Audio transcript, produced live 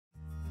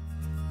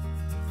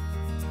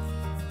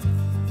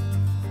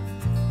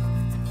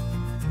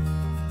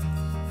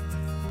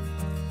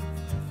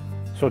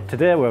So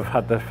today we've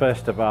had the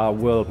first of our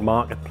World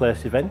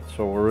Marketplace events,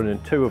 so we're running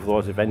 2 of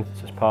those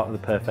events as part of the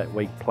Perfect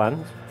Week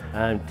plans.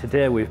 And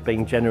today we've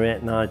been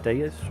generating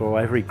ideas, so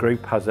every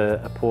group has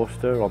a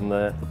poster on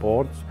the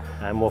boards,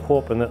 and we're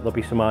hoping that there'll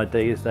be some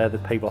ideas there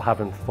that people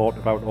haven't thought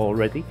about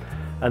already.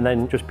 And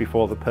then just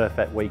before the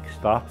Perfect Week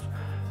starts,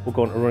 we're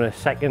going to run a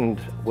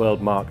second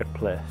World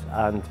Marketplace,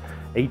 and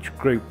each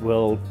group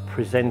will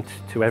present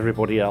to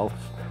everybody else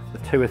the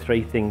 2 or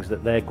 3 things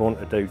that they're going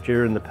to do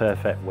during the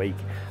Perfect Week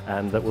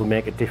and that will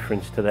make a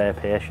difference to their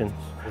patients.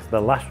 The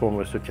last one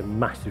was such a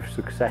massive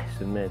success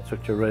and made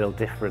such a real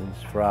difference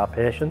for our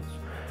patients.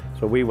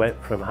 So we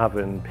went from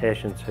having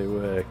patients who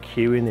were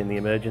queuing in the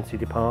emergency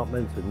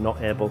department and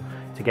not able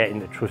to get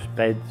into trust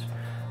beds,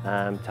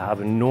 to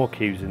having no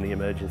queues in the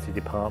emergency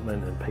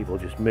department and people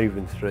just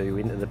moving through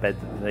into the bed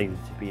that they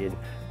needed to be in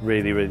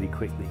really, really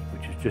quickly,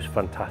 which is just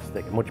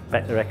fantastic. A much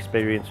better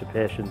experience for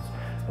patients,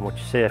 a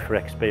much safer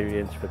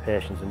experience for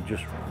patients, and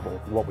just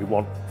what we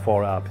want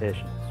for our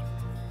patients.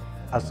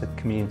 As a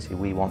community,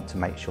 we want to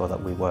make sure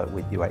that we work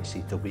with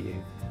UHCW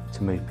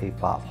to move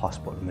people out of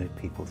hospital and move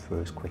people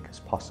through as quick as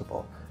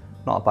possible.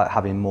 Not about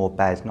having more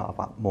beds, not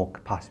about more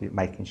capacity, but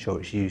making sure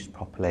it's used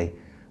properly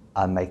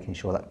and making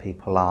sure that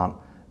people aren't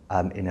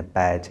in a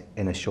bed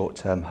in a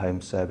short-term home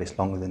service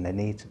longer than they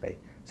need to be.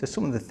 So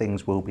some of the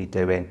things we'll be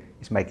doing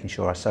is making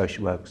sure our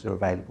social workers are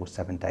available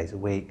 7 days a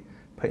week,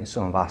 putting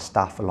some of our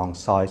staff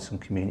alongside some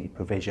community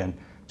provision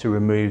to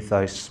remove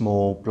those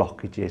small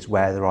blockages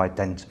where they're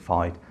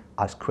identified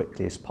as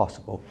quickly as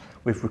possible.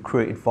 We've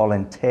recruited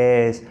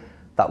volunteers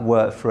that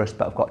work for us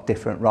but have got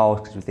different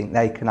roles because we think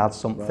they can add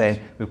something.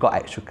 Right. We've got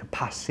extra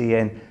capacity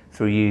in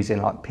through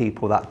using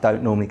people that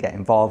don't normally get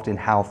involved in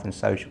health and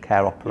social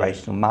care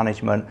operational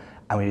management.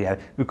 And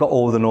we've got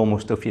all the normal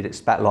stuff you'd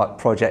expect, like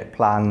project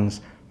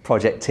plans,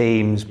 project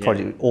teams,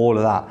 all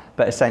of that.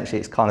 But essentially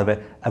it's kind of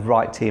a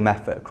right team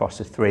effort across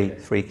the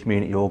three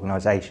community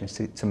organisations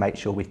to make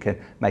sure we can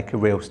make a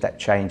real step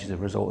change as a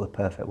result of the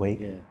Perfect Week.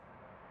 Yeah.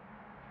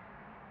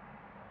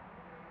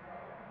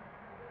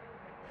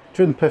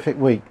 During the Perfect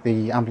Week,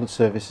 the ambulance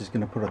service is going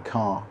to put a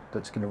car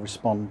that's going to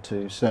respond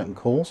to certain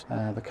calls.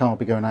 The car will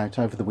be going out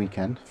over the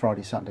weekend,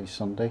 Friday, Saturday,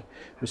 Sunday,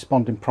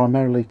 responding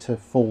primarily to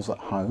falls at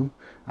home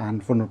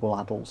and vulnerable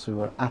adults who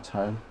are at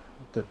home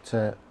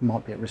that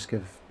might be at risk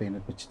of being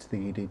admitted to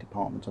the ED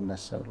department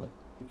unnecessarily.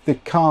 The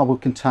car will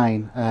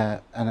contain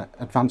an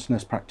advanced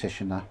nurse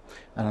practitioner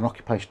and an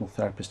occupational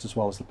therapist as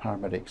well as the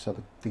paramedic.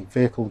 So the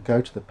vehicle will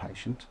go to the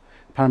patient.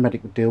 The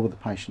paramedic would deal with the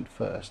patient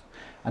first,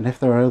 and if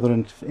there are other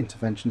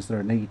interventions that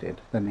are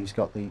needed, then he's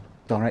got the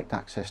direct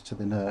access to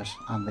the nurse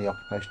and the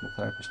occupational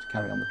therapist to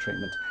carry on the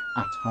treatment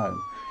at home.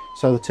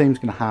 So the team's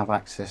going to have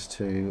access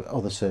to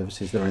other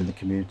services that are in the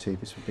community.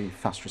 This would be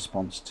fast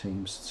response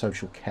teams,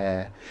 social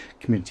care,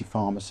 community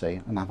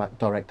pharmacy, and have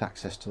direct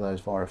access to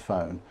those via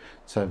phone.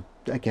 So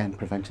again,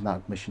 preventing that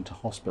admission to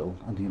hospital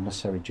and the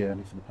unnecessary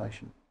journey for the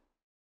patient.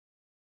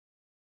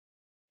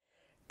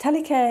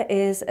 Telecare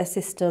is a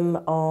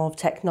system of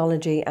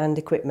technology and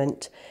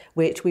equipment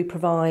which we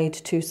provide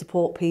to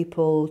support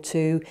people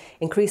to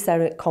increase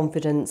their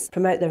confidence,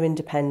 promote their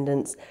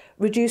independence,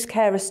 reduce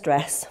carer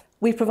stress.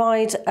 We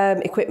provide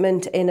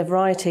equipment in a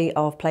variety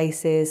of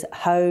places: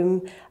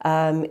 home,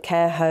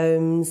 care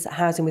homes,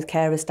 housing with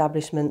care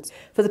establishments.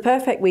 For the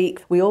Perfect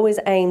Week, we always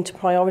aim to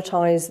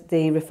prioritise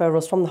the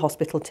referrals from the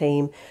hospital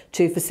team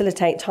to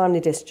facilitate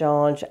timely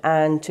discharge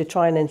and to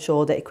try and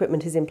ensure that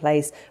equipment is in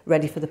place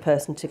ready for the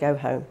person to go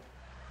home.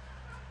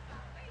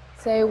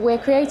 So we're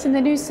creating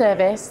the new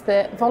service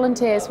that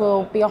volunteers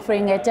will be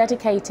offering a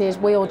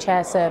dedicated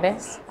wheelchair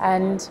service,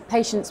 and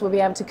patients will be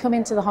able to come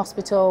into the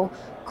hospital,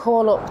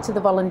 call up to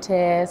the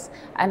volunteers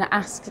and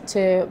ask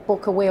to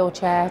book a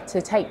wheelchair to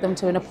take them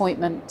to an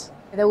appointment.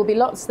 There will be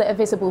lots that are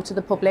visible to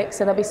the public,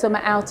 so there'll be some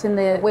out in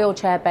the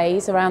wheelchair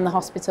bays around the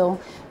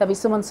hospital, there'll be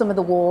some on some of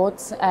the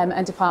wards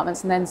and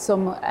departments, and then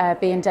some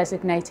being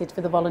designated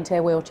for the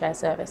volunteer wheelchair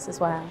service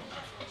as well.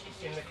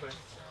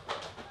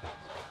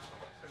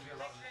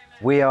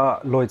 We are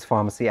Lloyd's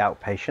Pharmacy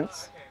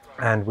outpatients,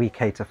 and we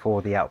cater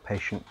for the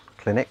outpatient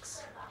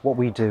clinics. What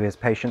we do is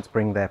patients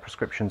bring their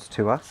prescriptions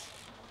to us.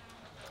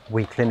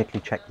 We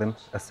clinically check them,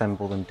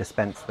 assemble them,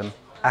 dispense them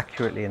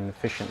accurately and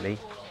efficiently,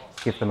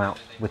 give them out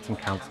with some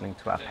counselling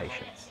to our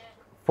patients.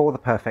 For the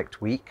Perfect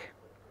Week,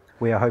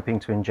 we are hoping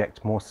to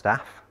inject more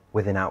staff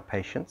within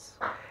outpatients,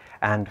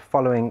 and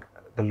following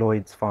the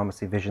Lloyd's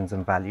Pharmacy visions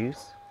and values,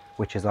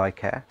 which is eye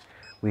care,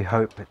 we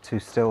hope to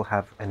still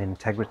have an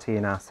integrity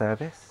in our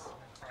service,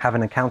 have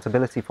an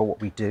accountability for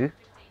what we do,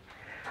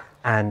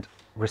 and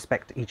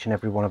respect each and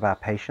every one of our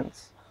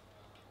patients,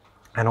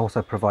 and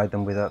also provide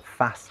them with a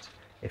fast,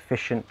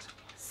 efficient,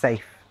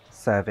 safe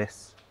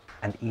service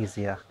and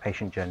easier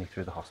patient journey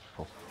through the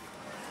hospital.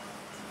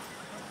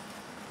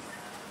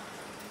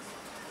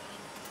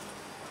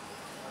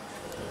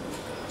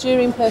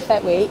 During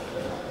Perfect Week,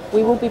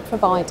 we will be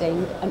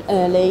providing an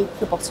early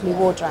phlebotomy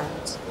ward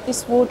round.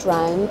 This ward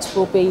round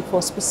will be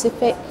for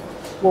specific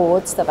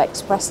wards that have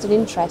expressed an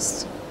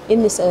interest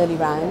in this early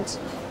round,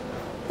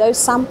 Those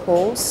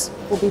samples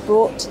will be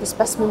brought to the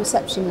specimen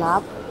reception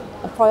lab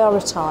and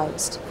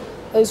prioritised.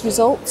 Those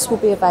results will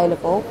be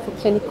available for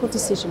clinical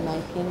decision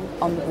making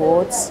on the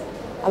wards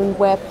and,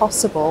 where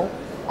possible,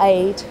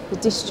 aid the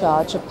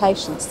discharge of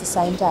patients the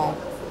same day.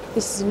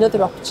 This is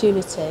another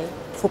opportunity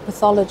for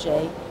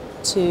pathology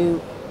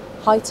to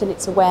heighten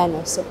its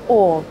awareness of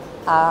all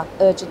our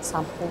urgent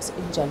samples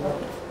in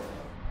general.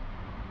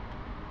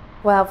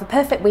 Well, for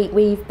Perfect Week,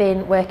 we've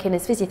been working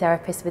as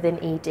physiotherapists within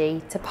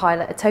ED to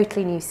pilot a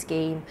totally new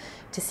scheme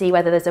to see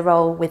whether there's a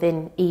role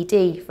within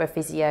ED for a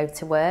physio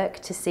to work,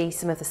 to see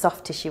some of the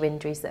soft tissue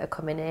injuries that are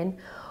coming in,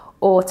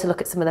 or to look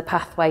at some of the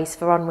pathways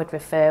for onward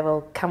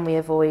referral. Can we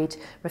avoid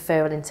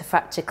referral into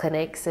fracture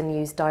clinics and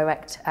use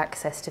direct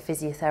access to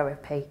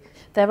physiotherapy?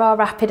 There are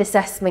rapid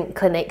assessment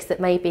clinics that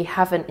maybe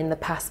haven't in the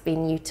past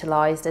been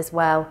utilised as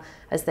well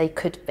as they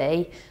could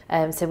be,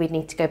 so we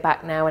need to go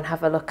back now and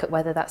have a look at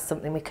whether that's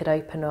something we could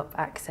open up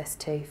access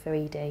to for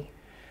ED.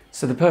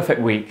 So the Perfect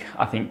Week,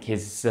 I think,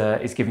 is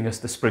giving us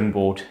the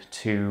springboard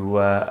to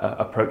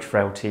approach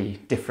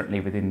frailty differently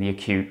within the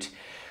acute.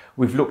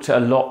 We've looked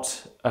at a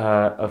lot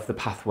of the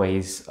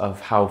pathways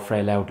of how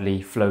frail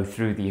elderly flow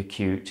through the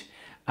acute,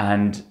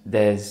 and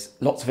there's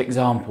lots of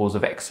examples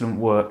of excellent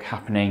work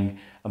happening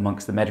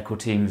amongst the medical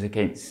teams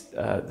against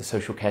the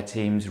social care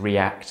teams,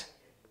 REACT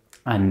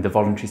and the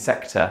voluntary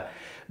sector,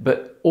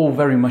 but all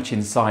very much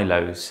in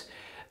silos.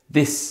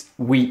 This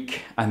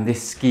week and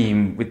this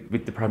scheme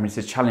with the Prime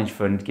Minister's Challenge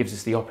Fund gives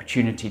us the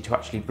opportunity to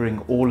actually bring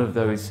all of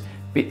those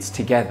bits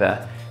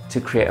together to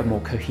create a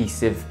more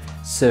cohesive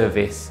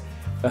service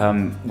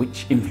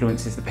which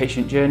influences the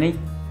patient journey.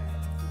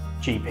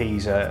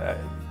 GPs are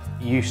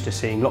used to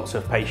seeing lots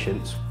of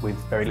patients with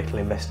very little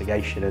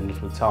investigation and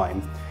little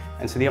time,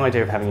 and so the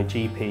idea of having a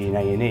GP in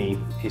A&E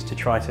is to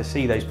try to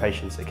see those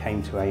patients that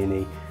came to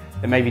A&E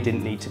that maybe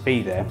didn't need to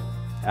be there,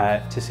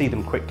 to see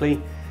them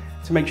quickly,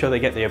 to make sure they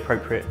get the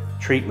appropriate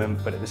treatment,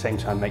 but at the same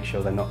time make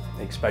sure they're not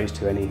exposed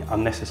to any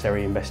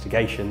unnecessary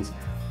investigations,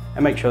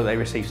 and make sure that they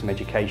receive some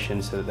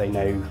education so that they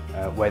know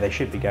where they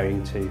should be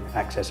going to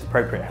access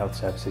appropriate health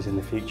services in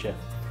the future.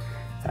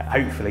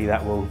 Hopefully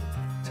that will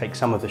take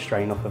some of the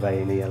strain off of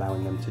A&E,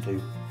 allowing them to do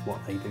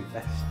what they do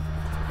best.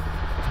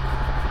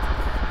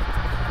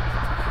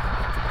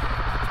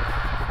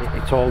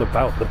 It's all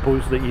about the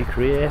buzz that you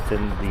create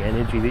and the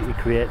energy that you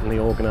create in the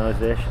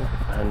organisation,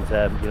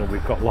 and you know,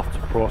 we've got lots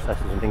of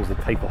processes and things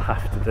that people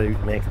have to do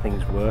to make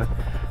things work,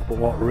 but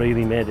what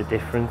really made a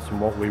difference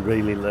and what we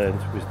really learned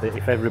was that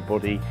if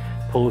everybody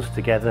pulls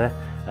together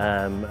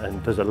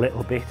and does a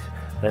little bit,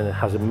 then it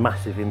has a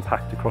massive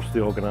impact across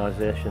the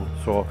organisation.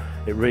 So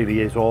it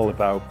really is all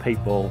about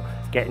people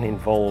getting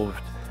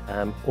involved,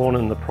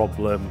 owning the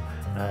problem,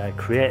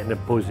 creating a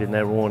buzz in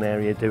their own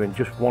area, doing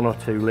just one or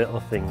two little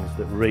things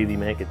that really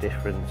make a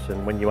difference,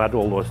 and when you add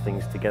all those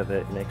things together,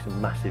 it makes a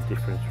massive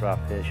difference for our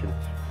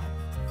patients.